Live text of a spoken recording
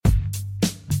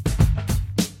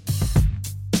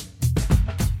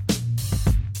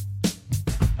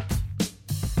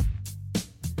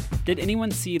Did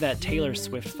anyone see that Taylor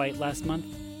Swift fight last month?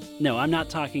 No, I'm not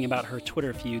talking about her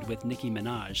Twitter feud with Nicki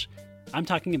Minaj. I'm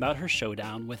talking about her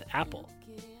showdown with Apple.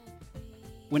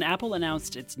 When Apple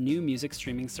announced its new music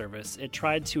streaming service, it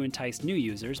tried to entice new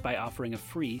users by offering a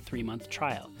free 3-month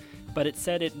trial, but it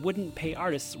said it wouldn't pay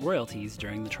artists royalties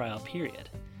during the trial period.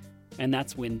 And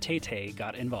that's when Tay-Tay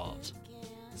got involved.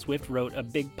 Swift wrote a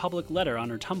big public letter on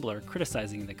her Tumblr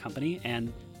criticizing the company,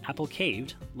 and Apple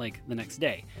caved, like the next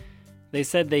day. They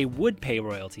said they would pay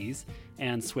royalties,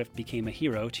 and Swift became a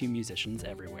hero to musicians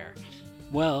everywhere.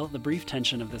 Well, the brief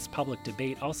tension of this public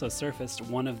debate also surfaced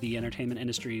one of the entertainment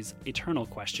industry's eternal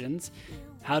questions: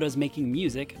 how does making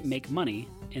music make money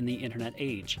in the internet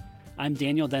age? I'm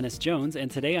Daniel Dennis Jones, and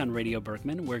today on Radio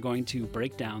Berkman, we're going to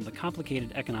break down the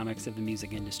complicated economics of the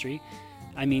music industry.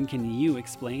 I mean, can you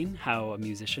explain how a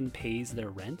musician pays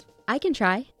their rent? I can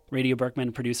try. Radio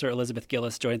Berkman producer Elizabeth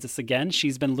Gillis joins us again.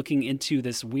 She's been looking into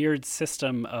this weird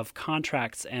system of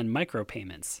contracts and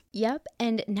micropayments. Yep,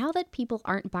 and now that people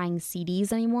aren't buying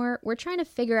CDs anymore, we're trying to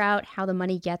figure out how the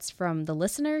money gets from the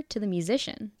listener to the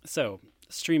musician. So,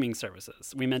 streaming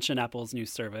services. We mentioned Apple's new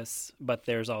service, but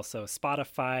there's also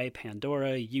Spotify,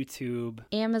 Pandora, YouTube,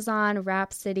 Amazon,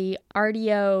 Rhapsody,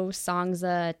 RDO,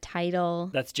 Songza,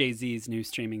 Tidal. That's Jay-Z's new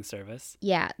streaming service.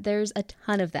 Yeah, there's a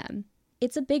ton of them.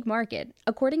 It's a big market.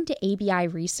 According to ABI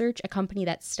Research, a company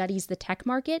that studies the tech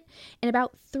market, in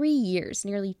about 3 years,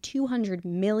 nearly 200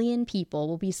 million people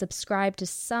will be subscribed to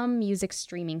some music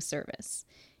streaming service.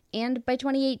 And by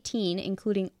 2018,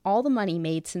 including all the money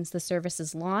made since the service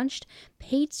is launched,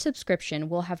 paid subscription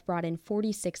will have brought in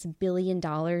 $46 billion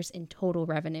in total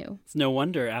revenue. It's no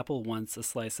wonder Apple wants a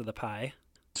slice of the pie.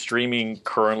 Streaming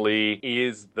currently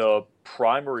is the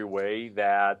primary way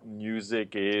that music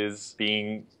is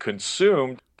being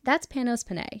consumed. That's Panos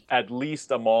Panay. At least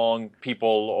among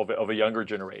people of a younger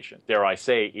generation. Dare I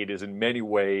say, it is in many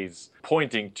ways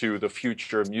pointing to the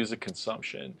future of music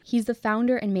consumption. He's the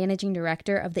founder and managing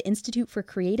director of the Institute for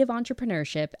Creative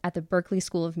Entrepreneurship at the Berklee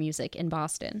School of Music in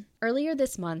Boston. Earlier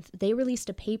this month, they released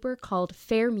a paper called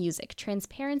Fair Music: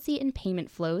 Transparency and Payment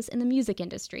Flows in the Music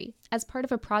Industry as part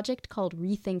of a project called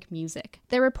Rethink Music.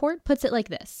 Their report puts it like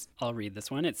this. I'll read this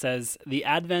one. It says, "The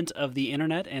advent of the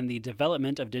internet and the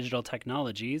development of digital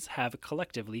technologies have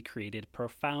collectively created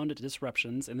profound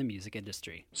disruptions in the music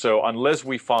industry." So unless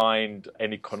we find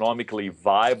an economically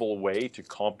viable way to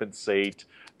compensate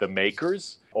the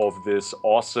makers of this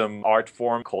awesome art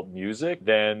form called music,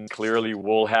 then clearly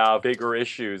we'll have bigger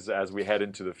issues as we head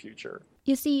into the future.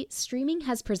 You see, streaming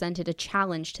has presented a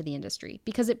challenge to the industry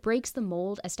because it breaks the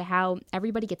mold as to how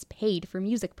everybody gets paid for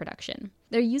music production.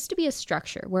 There used to be a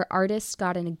structure where artists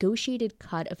got a negotiated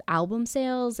cut of album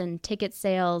sales and ticket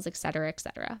sales, etc.,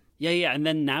 etc. Yeah, and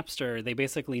then Napster, they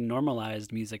basically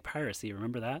normalized music piracy,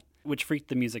 remember that? Which freaked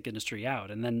the music industry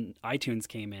out. And then iTunes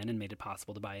came in and made it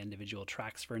possible to buy individual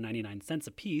tracks for 99 cents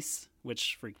a piece,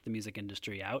 which freaked the music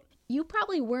industry out. You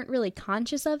probably weren't really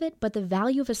conscious of it, but the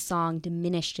value of a song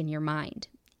diminished in your mind.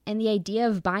 And the idea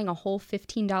of buying a whole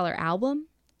 $15 album?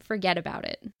 Forget about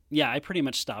it. Yeah, I pretty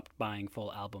much stopped buying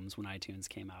full albums when iTunes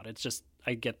came out. It's just,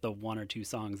 I get the 1 or 2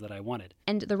 songs that I wanted.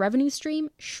 And the revenue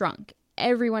stream shrunk.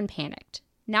 Everyone panicked.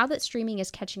 Now that streaming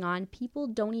is catching on, people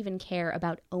don't even care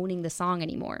about owning the song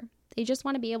anymore. They just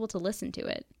want to be able to listen to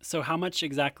it. So how much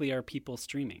exactly are people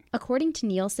streaming? According to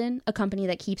Nielsen, a company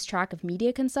that keeps track of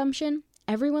media consumption,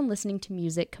 everyone listening to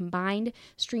music combined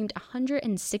streamed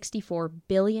 164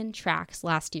 billion tracks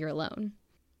last year alone.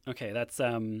 Okay, let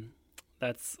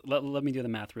me do the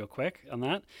math real quick on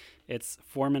that. It's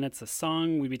 4 minutes a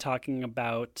song. We'd be talking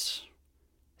about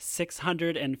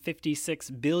 656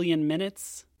 billion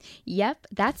minutes. Yep,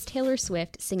 that's Taylor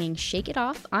Swift singing Shake It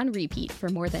Off on repeat for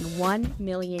more than 1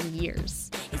 million years.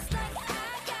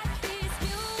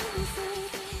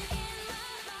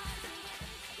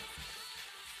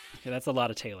 Okay, that's a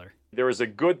lot of Taylor. There is a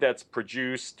good that's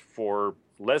produced for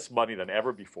less money than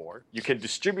ever before. You can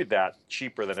distribute that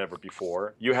cheaper than ever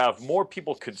before. You have more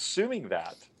people consuming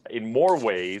that in more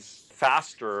ways,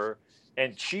 faster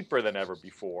and cheaper than ever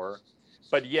before.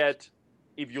 But yet,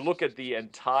 if you look at the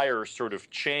entire sort of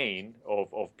chain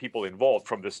of people involved,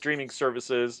 from the streaming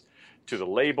services to the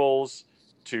labels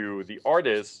to the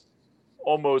artists,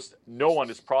 almost no one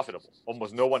is profitable.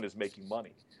 Almost no one is making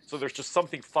money. So there's just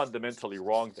something fundamentally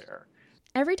wrong there.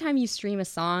 Every time you stream a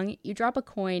song, you drop a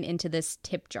coin into this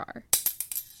tip jar.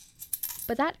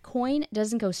 But that coin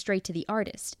doesn't go straight to the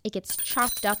artist. It gets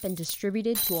chopped up and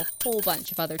distributed to a whole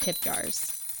bunch of other tip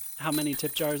jars. How many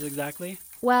tip jars exactly?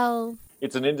 Well,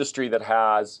 it's an industry that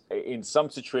has, in some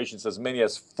situations, as many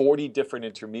as 40 different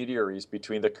intermediaries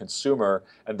between the consumer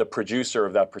and the producer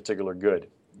of that particular good.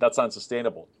 That's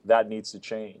unsustainable. That needs to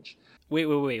change.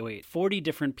 Wait. 40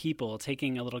 different people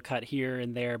taking a little cut here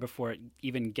and there before it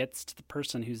even gets to the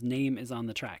person whose name is on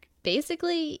the track.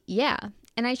 Basically, yeah.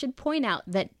 And I should point out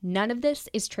that none of this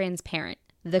is transparent.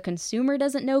 The consumer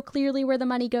doesn't know clearly where the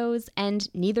money goes, and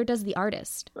neither does the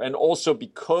artist. And also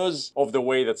because of the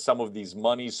way that some of these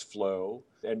monies flow,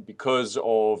 and because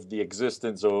of the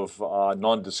existence of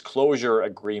non-disclosure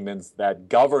agreements that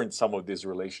govern some of these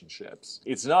relationships,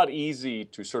 it's not easy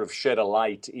to sort of shed a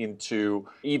light into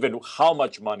even how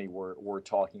much money we're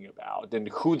talking about and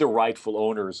who the rightful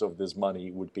owners of this money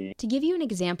would be. To give you an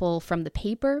example from the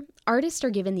paper, artists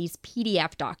are given these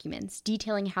PDF documents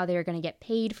detailing how they are going to get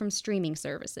paid from streaming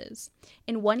services.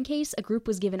 In one case, a group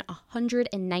was given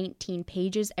 119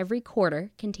 pages every quarter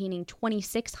containing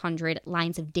 2,600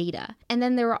 lines of data. And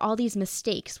then there were all these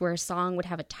mistakes where a song would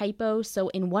have a typo, so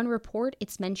in one report,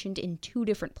 it's mentioned in 2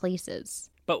 different places.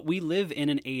 But we live in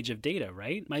an age of data,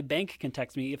 right? My bank can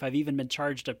text me if I've even been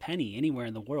charged a penny anywhere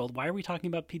in the world. Why are we talking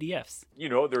about PDFs? You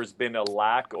know, there's been a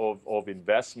lack of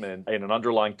investment in an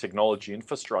underlying technology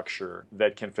infrastructure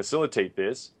that can facilitate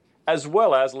this, as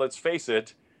well as, let's face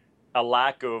it, a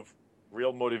lack of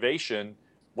real motivation.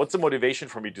 What's the motivation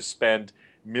for me to spend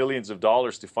millions of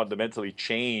dollars to fundamentally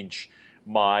change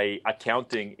my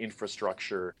accounting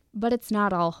infrastructure? But it's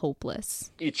not all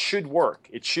hopeless. It should work.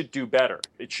 It should do better.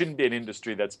 It shouldn't be an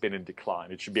industry that's been in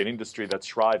decline. It should be an industry that's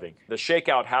thriving. The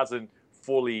shakeout hasn't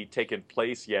fully taken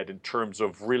place yet in terms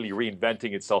of really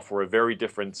reinventing itself for a very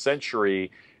different century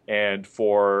and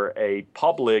for a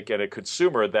public and a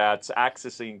consumer that's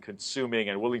accessing, consuming,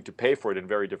 and willing to pay for it in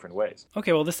very different ways.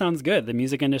 Okay, well, this sounds good. The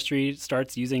music industry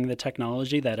starts using the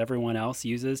technology that everyone else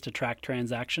uses to track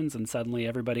transactions, and suddenly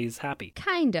everybody's happy.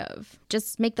 Kind of.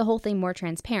 Just make the whole thing more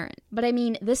transparent. But I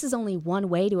mean, this is only one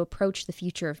way to approach the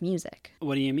future of music.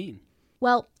 What do you mean?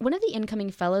 Well, one of the incoming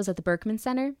fellows at the Berkman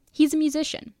Center, he's a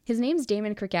musician. His name's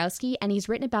Damon Krakowski, and he's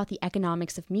written about the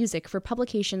economics of music for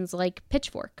publications like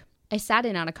Pitchfork. I sat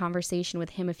in on a conversation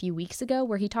with him a few weeks ago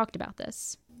where he talked about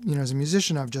this. You know, as a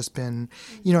musician, I've just been,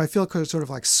 I feel sort of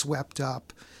like swept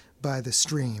up by the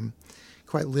stream,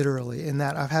 quite literally, in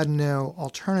that I've had no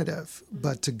alternative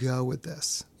but to go with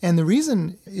this. And the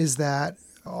reason is that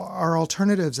our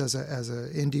alternatives as a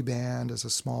indie band, as a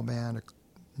small band, a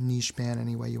niche band,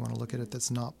 any way you want to look at it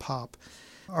that's not pop,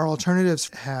 our alternatives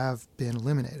have been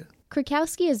eliminated.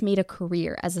 Krakowski has made a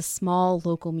career as a small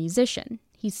local musician.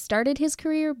 He started his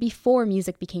career before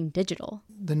music became digital.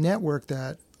 The network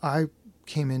that I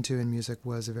came into in music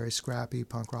was a very scrappy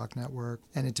punk rock network,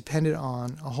 and it depended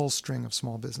on a whole string of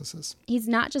small businesses. He's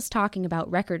not just talking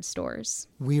about record stores.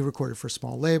 We recorded for a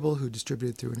small label who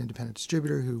distributed through an independent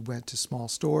distributor who went to small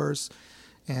stores,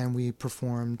 and we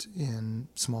performed in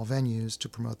small venues to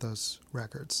promote those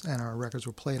records. And our records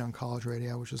were played on college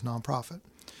radio, which is nonprofit.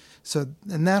 So,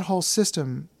 and that whole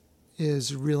system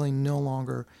is really no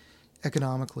longer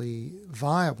economically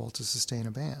viable to sustain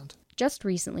a band. Just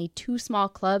recently, 2 small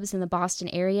clubs in the Boston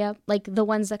area, like the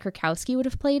ones that Krakowski would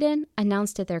have played in,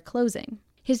 announced that they're closing.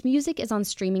 His music is on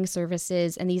streaming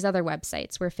services and these other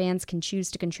websites where fans can choose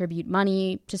to contribute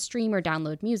money to stream or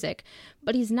download music,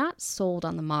 but he's not sold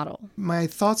on the model. My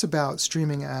thoughts about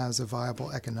streaming as a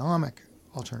viable economic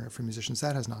alternative for musicians,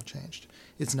 that has not changed.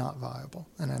 It's not viable,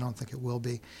 and I don't think it will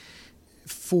be.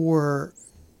 For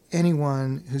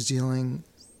anyone who's dealing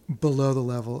below the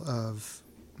level of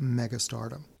mega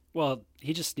stardom. Well,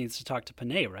 he just needs to talk to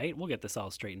Panay, right? We'll get this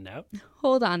all straightened out.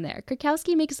 Hold on there.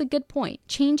 Krakowski makes a good point.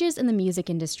 Changes in the music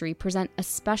industry present a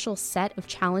special set of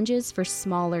challenges for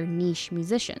smaller niche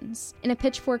musicians. In a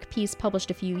Pitchfork piece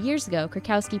published a few years ago,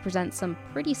 Krakowski presents some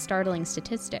pretty startling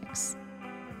statistics.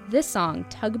 This song,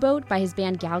 Tugboat, by his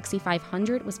band Galaxy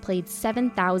 500, was played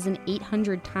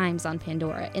 7,800 times on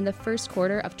Pandora in the first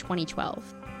quarter of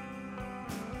 2012.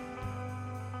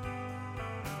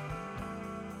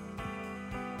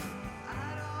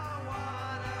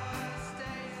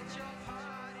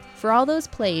 For all those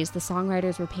plays, the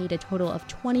songwriters were paid a total of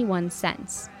 21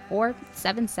 cents, or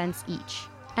 7 cents each.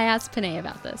 I asked Panay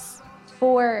about this.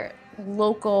 For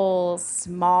local,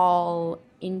 small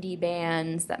indie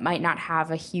bands that might not have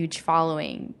a huge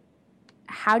following,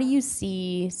 how do you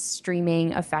see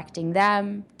streaming affecting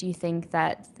them? Do you think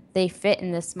that they fit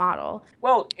in this model?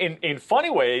 Well, in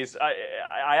funny ways,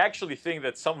 I actually think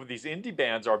that some of these indie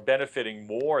bands are benefiting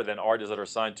more than artists that are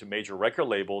signed to major record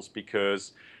labels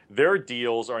because their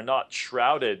deals are not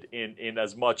shrouded in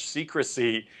as much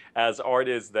secrecy as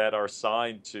artists that are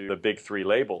signed to the big 3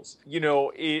 labels. You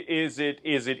know, is it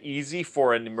easy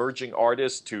for an emerging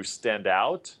artist to stand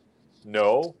out?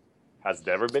 No. Has it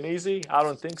ever been easy? I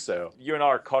don't think so. You and I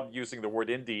are caught using the word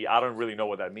indie. I don't really know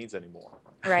what that means anymore.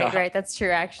 Right. That's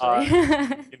true, actually.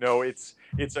 It's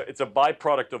a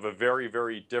byproduct of a very,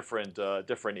 very different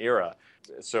era.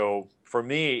 So for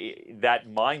me, that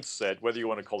mindset, whether you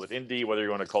want to call it indie, whether you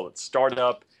want to call it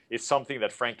startup, is something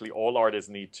that frankly all artists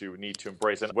need to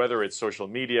embrace. And whether it's social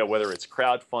media, whether it's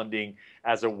crowdfunding,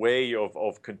 as a way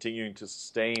of continuing to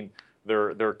sustain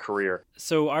their career.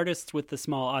 So artists with the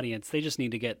small audience, they just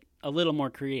need to get a little more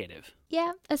creative.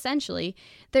 Yeah, essentially.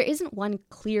 There isn't one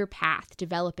clear path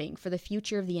developing for the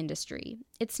future of the industry.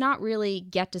 It's not really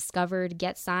get discovered,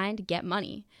 get signed, get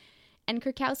money. And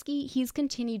Kurkowski, he's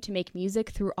continued to make music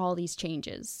through all these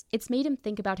changes. It's made him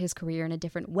think about his career in a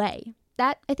different way.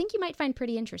 That, I think you might find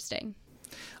pretty interesting.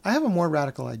 I have a more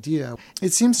radical idea.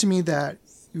 It seems to me that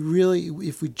really,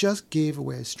 if we just gave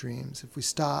away streams, if we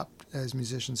stopped as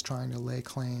musicians trying to lay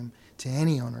claim to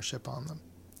any ownership on them,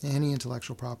 any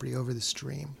intellectual property over the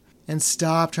stream, and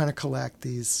stop trying to collect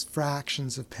these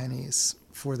fractions of pennies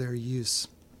for their use,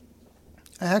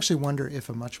 I actually wonder if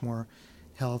a much more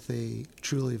healthy,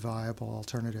 truly viable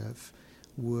alternative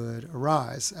would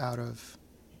arise out of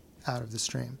the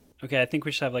stream. Okay, I think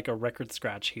we should have like a record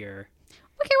scratch here.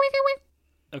 Wiki.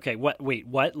 Okay, what? Wait,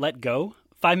 what? Let go?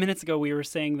 5 minutes ago, we were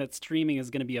saying that streaming is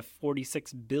going to be a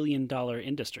 $46 billion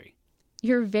industry.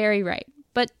 You're very right,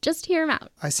 but just hear him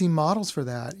out. I see models for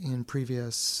that in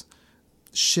previous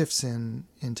shifts in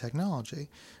technology,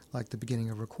 like the beginning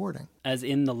of recording. As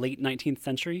in the late 19th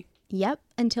century? Yep,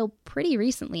 until pretty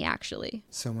recently, actually.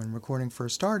 So when recording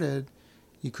first started,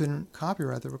 you couldn't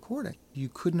copyright the recording. You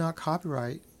could not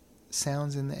copyright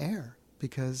sounds in the air,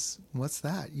 because what's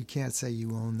that? You can't say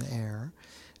you own the air.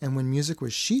 And when music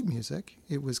was sheet music,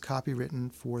 it was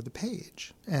copywritten for the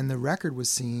page. And the record was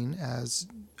seen as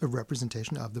a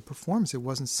representation of the performance. It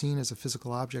wasn't seen as a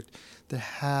physical object that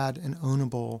had an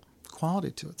ownable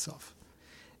quality to itself.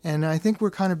 And I think we're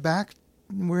kind of back,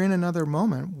 we're in another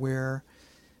moment where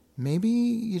maybe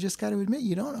you just got to admit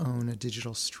you don't own a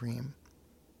digital stream.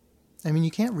 I mean,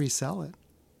 you can't resell it.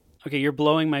 Okay, you're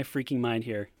blowing my freaking mind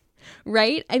here.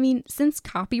 Right? I mean, since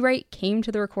copyright came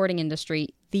to the recording industry,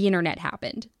 the internet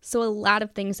happened. So a lot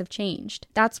of things have changed.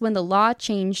 That's when the law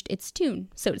changed its tune,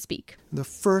 so to speak. The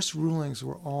first rulings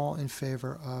were all in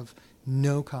favor of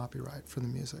no copyright for the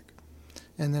music.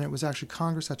 And then it was actually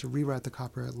Congress had to rewrite the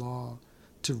copyright law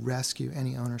to rescue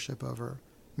any ownership over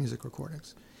music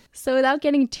recordings. So without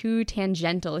getting too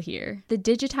tangential here, the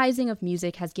digitizing of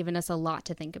music has given us a lot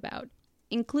to think about,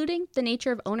 including the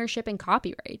nature of ownership and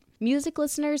copyright. Music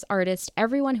listeners, artists,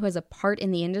 everyone who has a part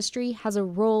in the industry has a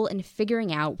role in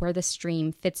figuring out where the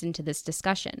stream fits into this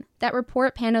discussion. That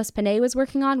report Panos Panay was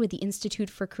working on with the Institute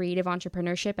for Creative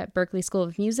Entrepreneurship at Berklee School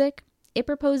of Music, it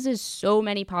proposes so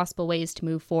many possible ways to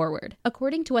move forward.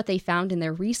 According to what they found in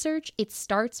their research, it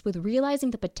starts with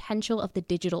realizing the potential of the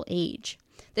digital age.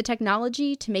 The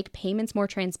technology to make payments more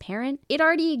transparent, it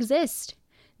already exists.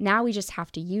 Now we just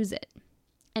have to use it.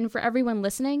 And for everyone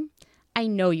listening, I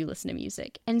know you listen to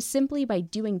music, and simply by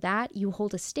doing that, you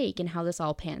hold a stake in how this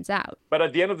all pans out. But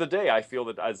at the end of the day, I feel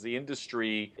that as the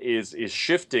industry is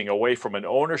shifting away from an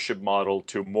ownership model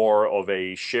to more of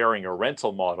a sharing or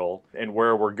rental model, and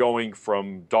where we're going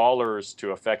from dollars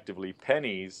to effectively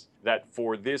pennies, that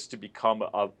for this to become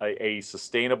a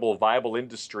sustainable, viable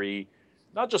industry,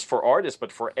 not just for artists, but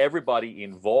for everybody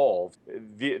involved,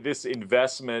 this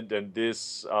investment and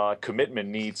this commitment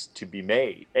needs to be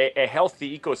made. A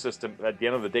healthy ecosystem, at the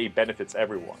end of the day, benefits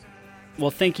everyone.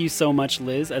 Well, thank you so much,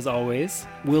 Liz, as always.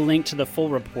 We'll link to the full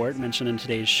report mentioned in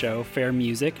today's show, Fair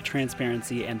Music,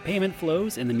 Transparency, and Payment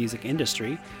Flows in the Music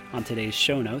Industry, on today's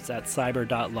show notes at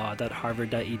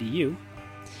cyber.law.harvard.edu.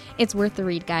 It's worth the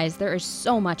read, guys. There is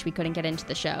so much we couldn't get into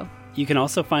the show. You can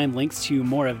also find links to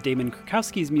more of Damon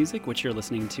Kurkowski's music, which you're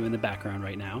listening to in the background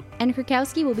right now. And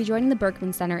Kurkowski will be joining the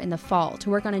Berkman Center in the fall to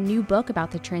work on a new book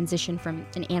about the transition from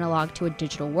an analog to a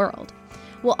digital world.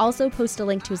 We'll also post a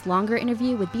link to his longer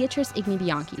interview with Beatrice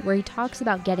Ignibianchi, where he talks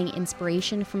about getting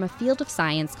inspiration from a field of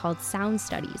science called sound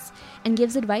studies, and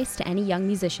gives advice to any young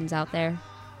musicians out there.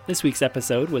 This week's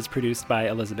episode was produced by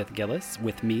Elizabeth Gillis,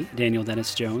 with me, Daniel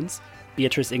Dennis Jones.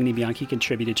 Beatrice Ignibianchi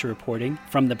contributed to reporting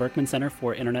from the Berkman Center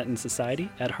for Internet and Society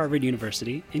at Harvard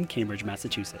University in Cambridge,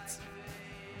 Massachusetts.